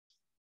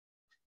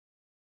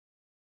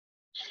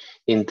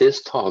In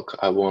this talk,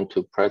 I want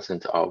to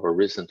present our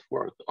recent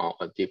work on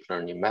a deep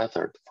learning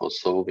method for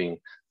solving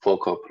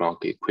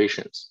Fokker-Planck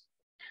equations.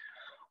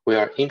 We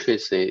are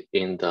interested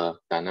in the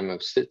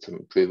dynamic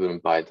system driven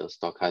by the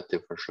stochastic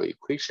differential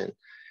equation.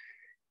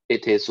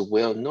 It is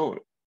well known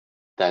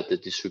that the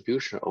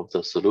distribution of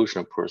the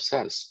solution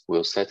process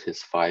will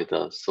satisfy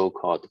the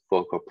so-called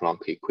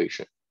Fokker-Planck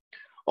equation,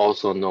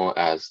 also known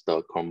as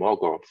the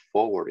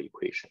Kolmogorov-Forward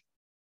equation.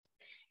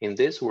 In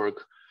this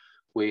work,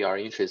 we are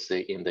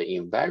interested in the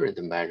invariant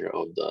measure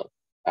of the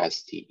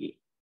SDE.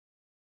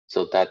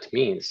 So that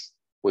means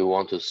we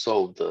want to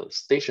solve the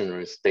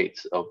stationary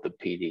state of the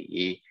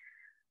PDE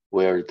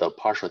where the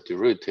partial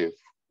derivative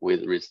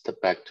with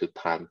respect to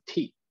time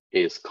t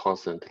is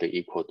constantly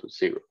equal to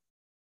 0.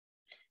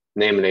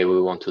 Namely,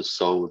 we want to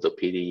solve the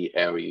PDE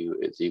LU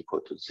is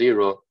equal to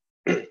 0.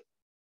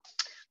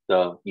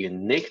 The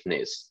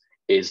uniqueness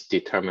is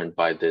determined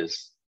by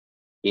this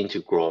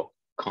integral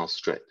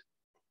constraint.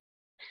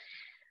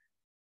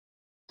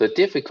 The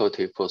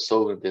difficulty for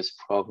solving this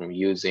problem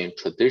using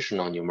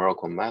traditional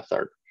numerical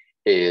method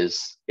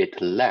is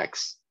it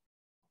lacks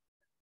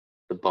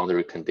the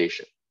boundary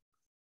condition.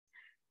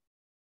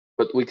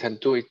 But we can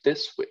do it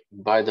this way.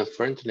 By the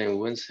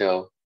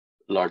Franklin-Wenzel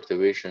large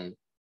division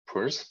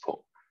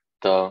principle,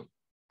 the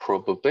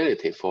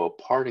probability for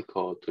a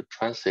particle to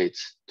transit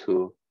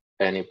to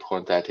any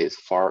point that is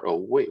far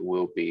away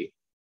will be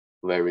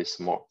very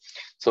small.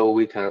 So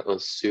we can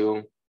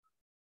assume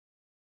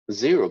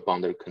 0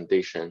 boundary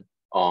condition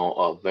on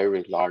a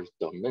very large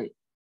domain,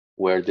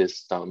 where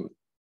this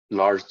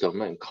large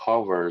domain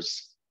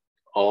covers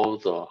all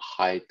the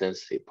high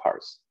density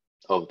parts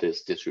of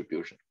this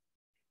distribution.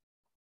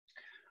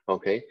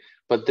 Okay,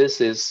 but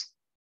this is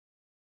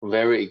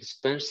very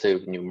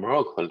expensive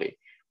numerically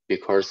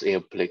because in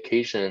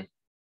application,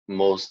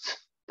 most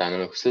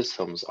dynamic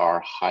systems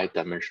are high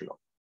dimensional.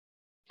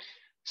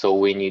 So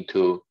we need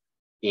to,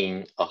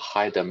 in a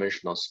high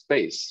dimensional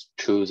space,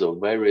 choose a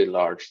very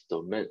large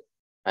domain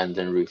and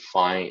then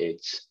refine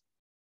it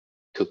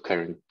to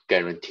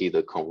guarantee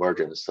the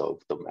convergence of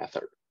the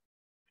method.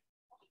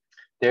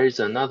 There is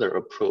another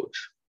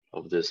approach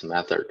of this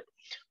method,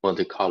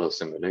 Monte Carlo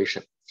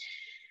simulation.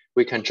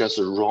 We can just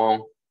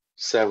run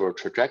several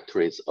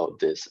trajectories of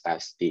this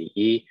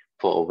SDE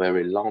for a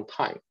very long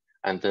time,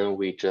 and then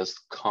we just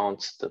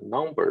count the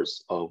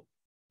numbers of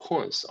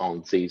points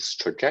on these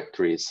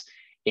trajectories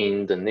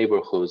in the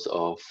neighborhoods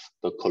of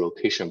the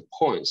collocation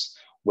points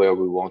where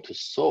we want to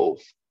solve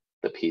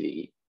the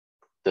PDE,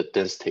 the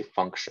density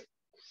function.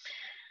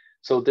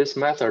 So this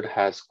method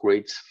has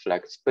great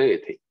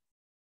flexibility.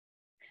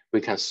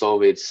 We can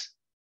solve it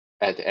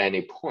at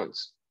any point,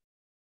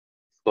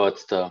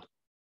 but the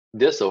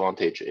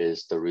disadvantage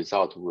is the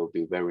result will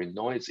be very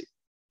noisy.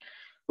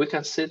 We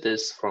can see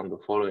this from the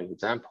following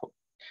example.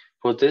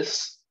 For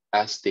this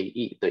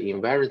SDE, the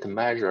invariant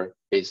measure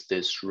is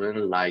this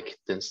ring-like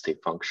density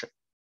function.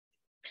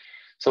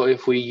 So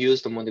if we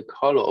use the Monte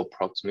Carlo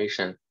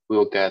approximation, we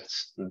will get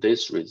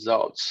these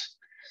results.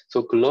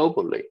 So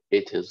globally,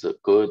 it is a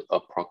good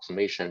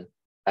approximation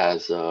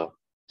as a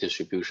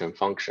distribution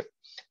function,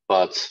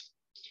 but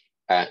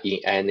in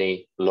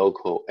any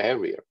local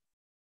area,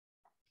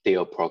 the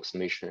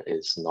approximation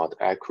is not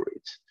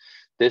accurate.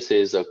 This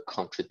is a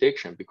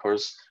contradiction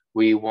because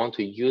we want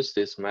to use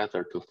this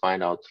method to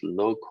find out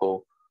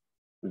local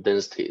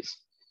densities,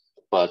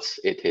 but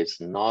it is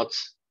not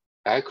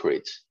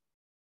accurate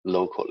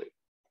locally.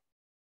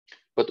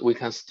 But we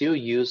can still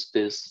use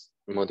this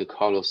Monte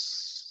Carlo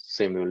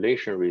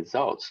simulation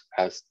results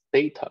as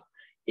data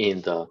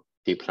in the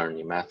deep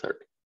learning method.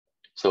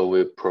 So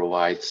we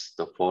provide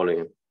the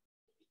following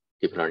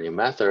deep learning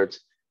methods.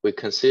 We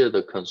consider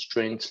the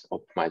constraint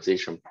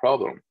optimization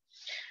problem.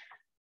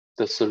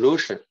 The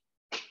solution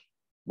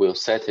will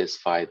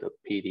satisfy the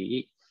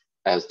PDE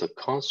as the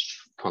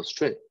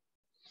constraint,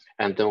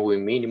 and then we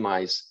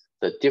minimize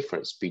the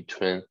difference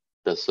between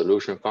the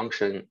solution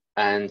function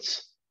and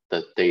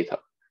the data.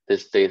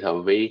 This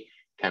data V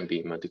can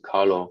be Monte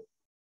Carlo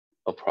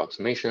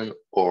approximation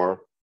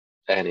or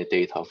any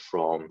data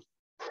from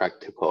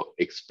practical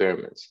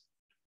experiments.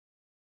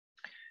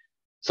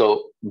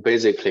 So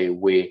basically,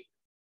 we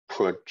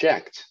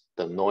project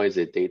the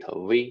noisy data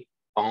V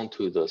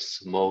onto the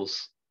smooth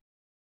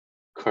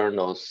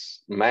kernel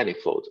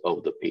manifold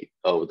of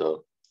the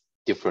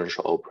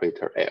differential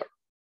operator L.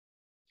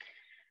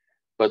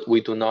 But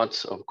we do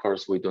not, of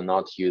course, we do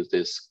not use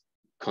this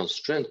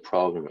constraint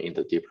problem in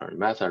the deep learning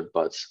method,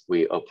 but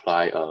we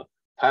apply a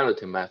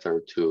piloting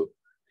method to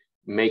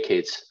make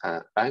it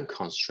an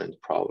unconstrained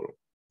problem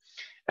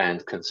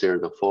and consider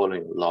the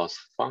following loss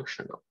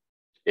functional.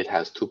 It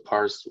has 2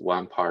 parts,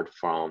 1 part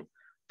from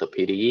the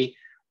PDE,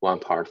 1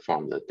 part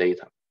from the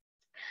data.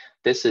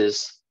 This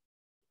is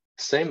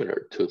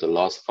similar to the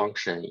loss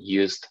function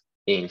used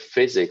in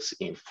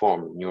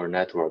physics-informed neural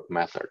network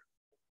method,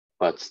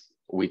 but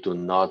we do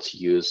not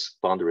use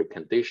boundary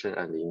condition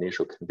and the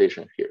initial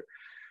condition here,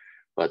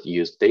 but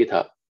use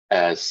data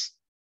as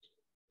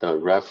the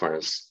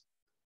reference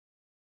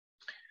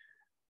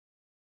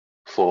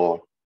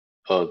for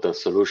the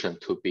solution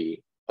to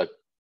be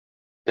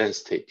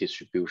density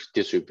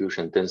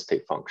distribution density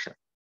function.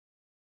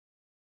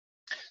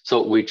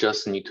 So we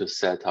just need to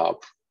set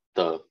up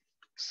the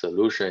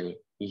solution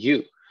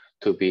U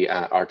to be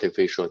an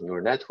artificial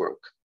neural network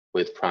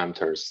with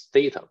parameters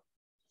theta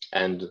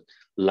and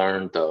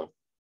learn the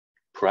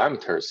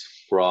parameters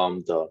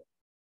from the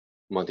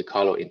Monte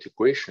Carlo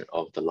integration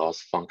of the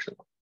loss function.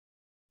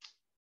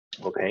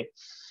 Okay,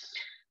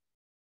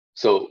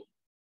 so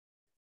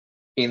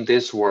in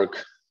this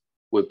work,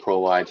 we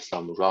provide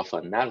some rough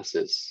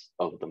analysis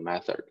of the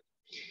method.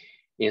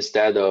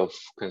 Instead of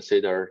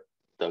consider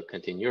the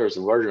continuous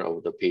version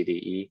of the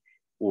PDE,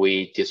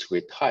 we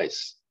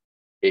discretize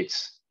it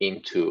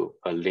into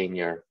a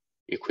linear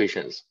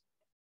equations.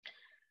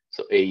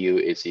 So AU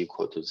is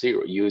equal to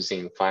 0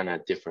 using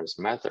finite difference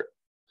method.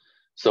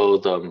 So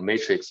the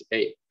matrix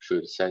A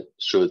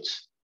should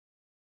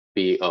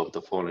be of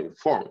the following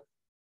form.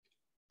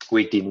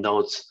 We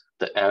denote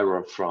the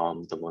error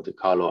from the Monte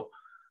Carlo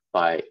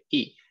by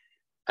E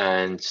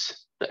and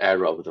the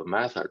error of the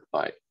method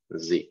by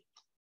Z.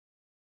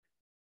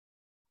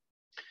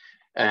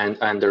 And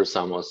under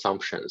some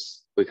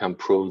assumptions, we can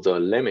prove the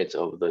limit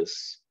of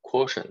this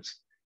quotient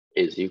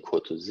is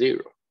equal to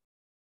 0.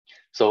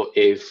 So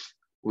if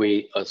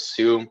we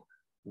assume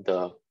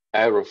the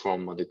error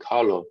from Monte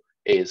Carlo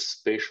is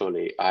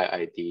spatially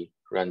IID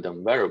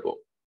random variable,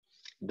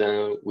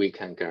 then we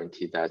can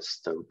guarantee that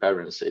the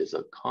variance is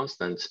a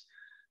constant.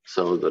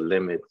 So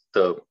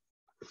the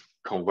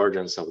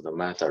convergence of the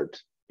method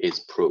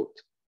is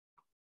proved.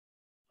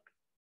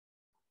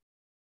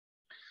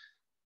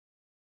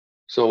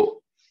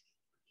 So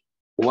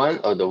one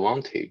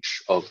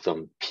advantage of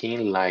the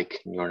pin-like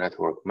neural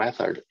network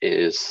method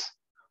is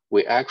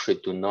we actually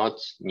do not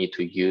need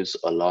to use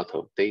a lot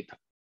of data.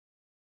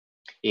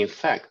 In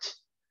fact,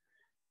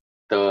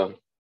 the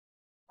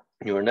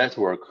neural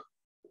network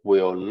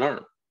will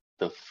learn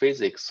the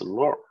physics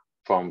law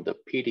from the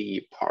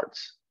PDE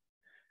parts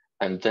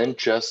and then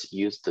just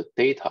use the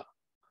data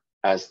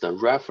as the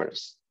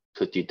reference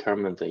to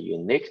determine the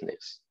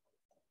uniqueness.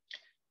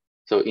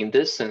 So in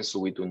this sense,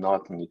 we do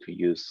not need to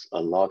use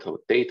a lot of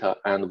data,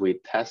 and we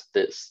test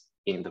this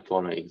in the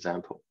following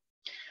example.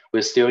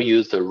 We still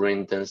use the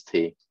ring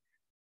density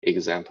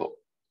example.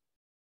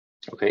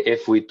 Okay,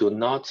 if we do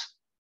not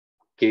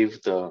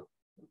put the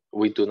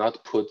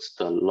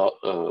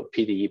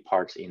PDE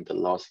parts in the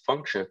loss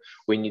function,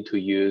 we need to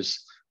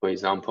use, for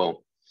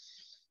example,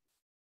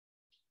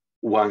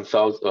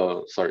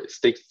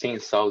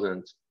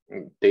 16,000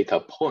 data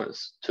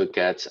points to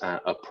get an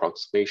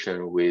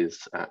approximation with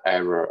an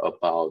error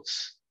about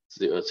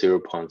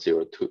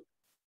 0.02.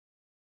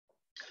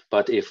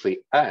 But if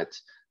we add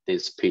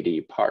this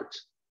PDE part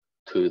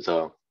to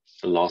the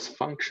loss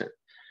function,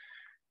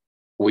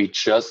 we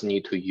just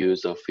need to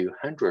use a few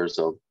hundreds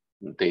of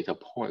data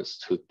points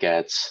to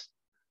get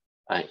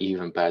an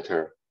even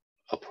better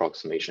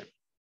approximation.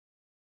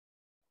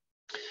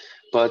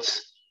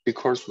 But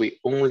because we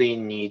only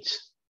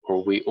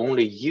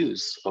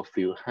use a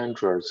few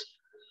hundred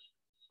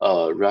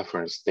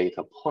reference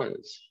data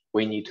points,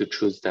 we need to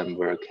choose them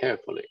very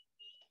carefully.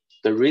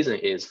 The reason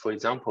is, for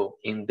example,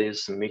 in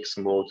this mixed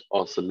mode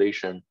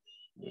oscillation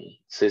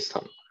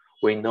system,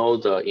 we know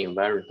the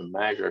invariant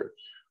measure,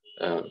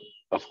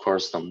 of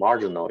course, the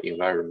marginal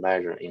invariant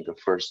measure in the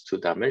first 2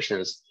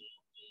 dimensions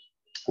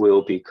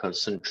will be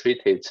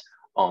concentrated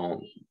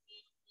on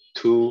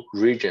 2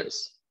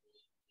 regions.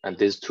 And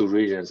these 2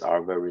 regions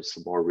are very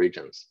small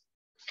regions.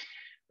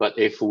 But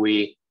if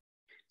we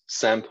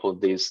sample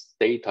these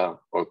data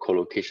or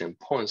collocation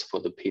points for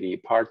the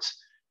PDE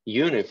parts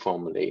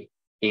uniformly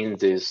in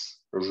this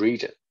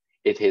region,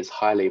 it is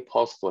highly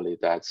possible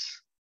that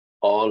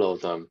all of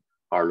them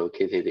are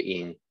located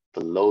in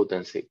the low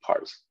density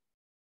parts.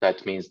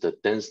 That means the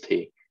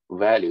density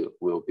value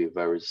will be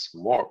very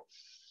small.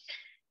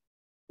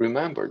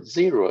 Remember,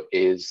 0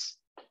 is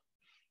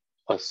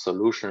a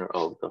solution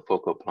of the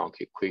Fokker-Planck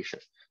equation.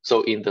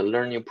 So in the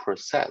learning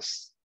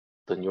process,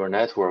 the neural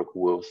network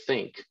will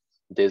think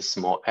these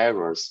small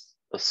errors,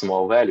 the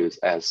small values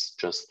as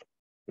just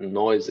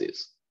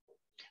noises,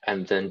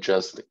 and then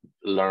just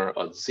learn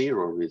a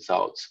 0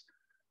 result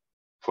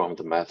from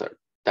the method.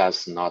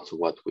 That's not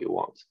what we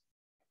want.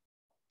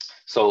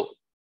 So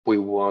we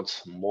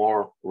want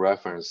more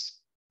reference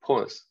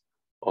points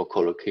or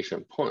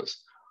collocation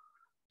points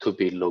to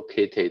be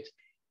located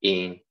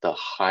in the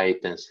high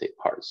density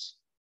parts.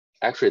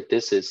 Actually,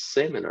 this is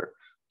similar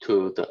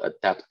to the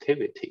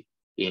adaptivity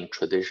in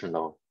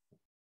traditional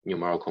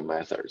numerical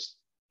methods.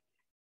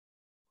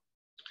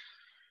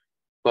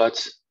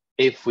 But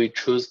if we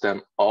choose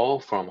them all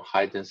from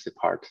high density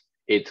part,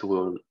 it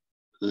will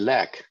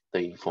lack the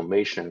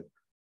information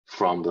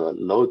from the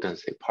low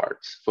density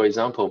parts. For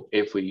example,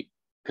 if we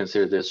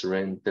consider this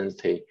ring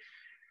density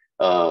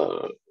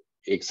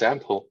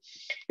example,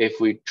 if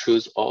we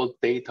choose all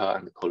data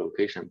and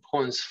collocation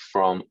points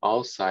from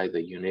outside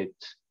the unit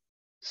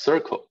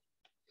circle,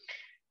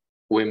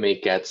 we may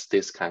get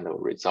this kind of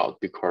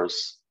result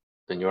because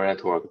the neural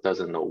network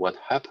doesn't know what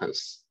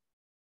happens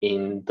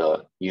in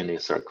the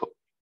unit circle.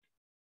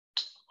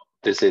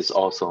 This is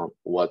also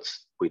what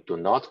we do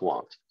not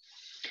want.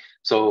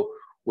 So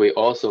we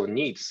also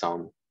need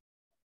some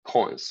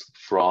points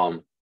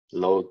from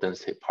low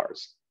density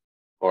parts,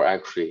 or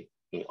actually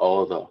in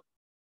all the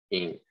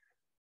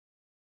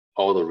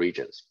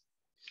regions.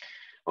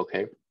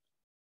 Okay,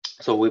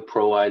 so we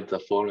provide the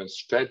following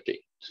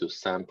strategy to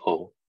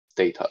sample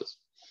data.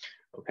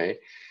 Okay,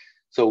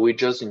 so we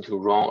just need to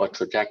run a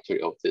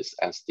trajectory of this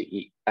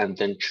SDE and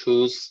then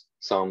choose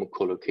some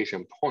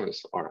collocation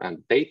points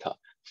and data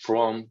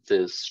from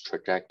this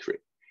trajectory.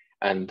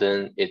 And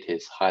then it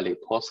is highly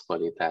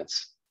possible that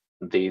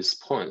these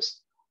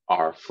points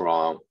are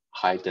from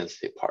high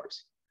density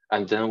parts.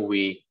 And then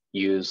we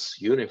use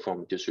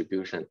uniform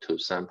distribution to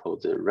sample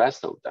the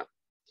rest of them.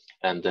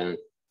 And then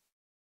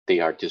they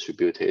are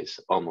distributed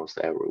almost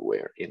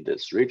everywhere in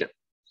this region.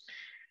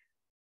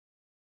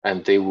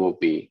 And they will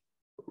be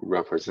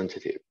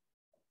representative.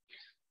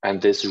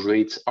 And this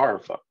rate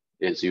alpha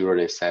is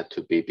usually set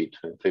to be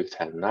between 50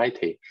 and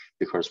 90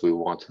 because we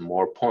want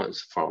more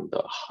points from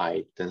the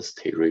high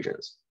density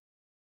regions.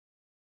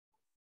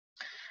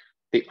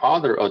 The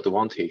other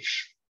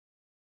advantage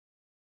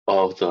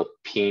of the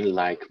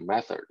pin-like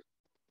method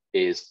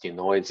is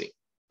denoising.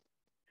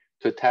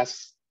 To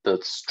test the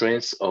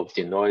strength of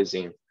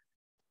denoising,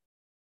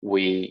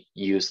 we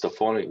use the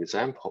following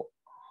example.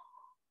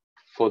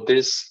 For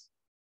this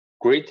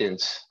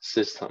gradient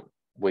system,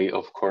 we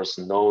of course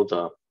know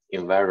the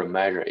invariant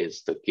measure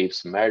is the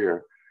Gibbs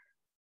measure,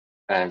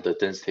 and the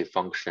density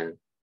function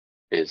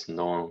is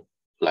known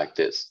like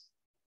this.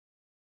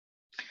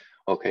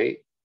 Okay,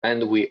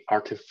 and we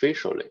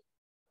artificially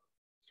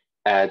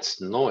add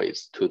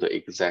noise to the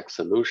exact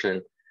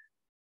solution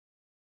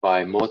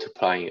by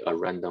multiplying a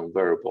random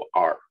variable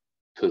R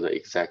to the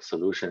exact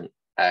solution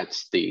at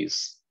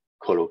these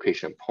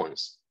collocation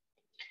points.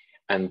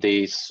 And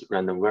these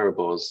random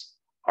variables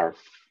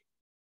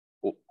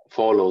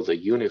follow the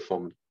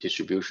uniform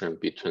distribution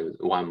between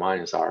 1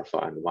 minus alpha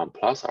and 1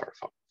 plus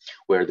alpha,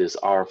 where this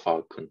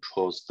alpha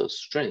controls the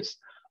strength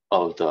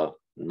of the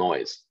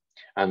noise.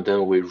 And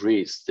then we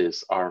raise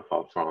this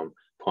alpha from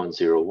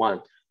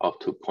 0.01 up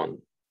to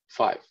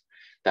 0.5.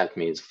 That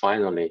means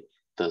finally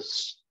the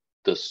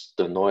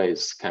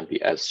noise can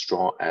be as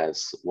strong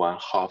as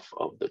 1/2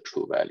 of the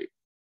true value.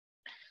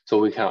 So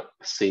we can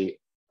see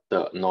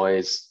the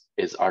noise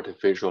is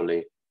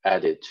artificially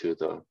added to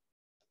the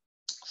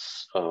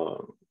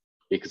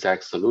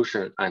exact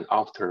solution, and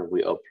after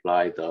we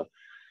apply the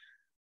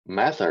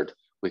method,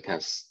 we can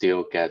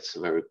still get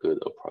very good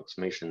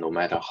approximation no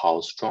matter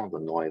how strong the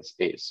noise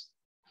is.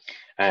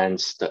 And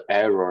the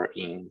error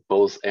in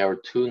both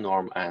L2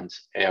 norm and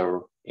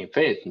L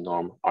infinity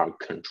norm are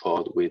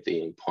controlled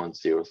within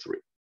 0.03.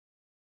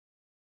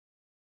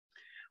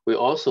 We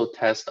also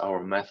test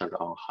our method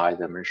on high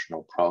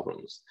dimensional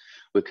problems.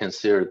 We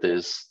consider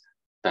this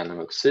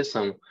dynamic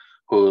system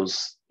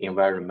whose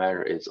invariant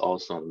measure is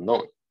also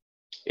known.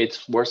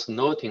 It's worth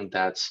noting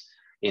that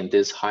in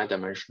this high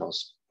dimensional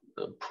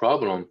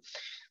problem,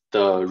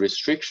 the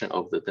restriction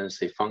of the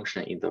density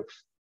function in the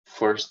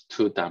first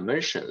 2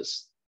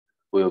 dimensions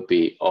will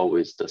be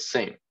always the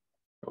same.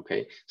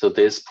 Okay, so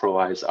this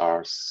provides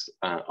us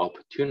an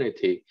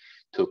opportunity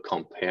to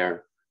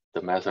compare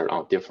the method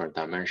on different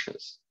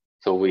dimensions.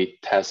 So we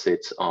test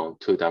it on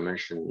 2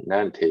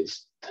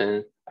 dimensionalities,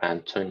 10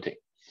 and 20.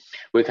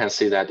 We can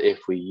see that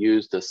if we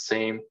use the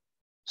same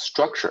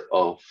structure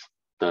of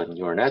the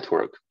neural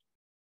network,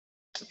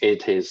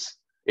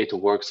 it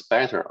works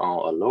better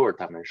on a lower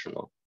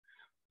dimensional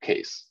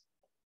case.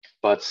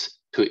 But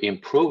to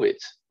improve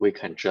it, we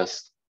can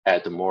just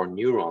add more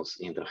neurons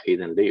in the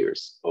hidden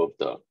layers of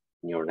the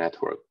neural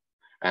network.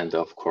 And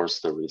of course,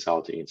 the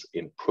result is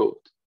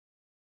improved.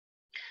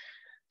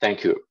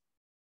 Thank you.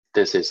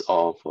 This is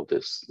all for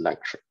this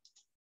lecture.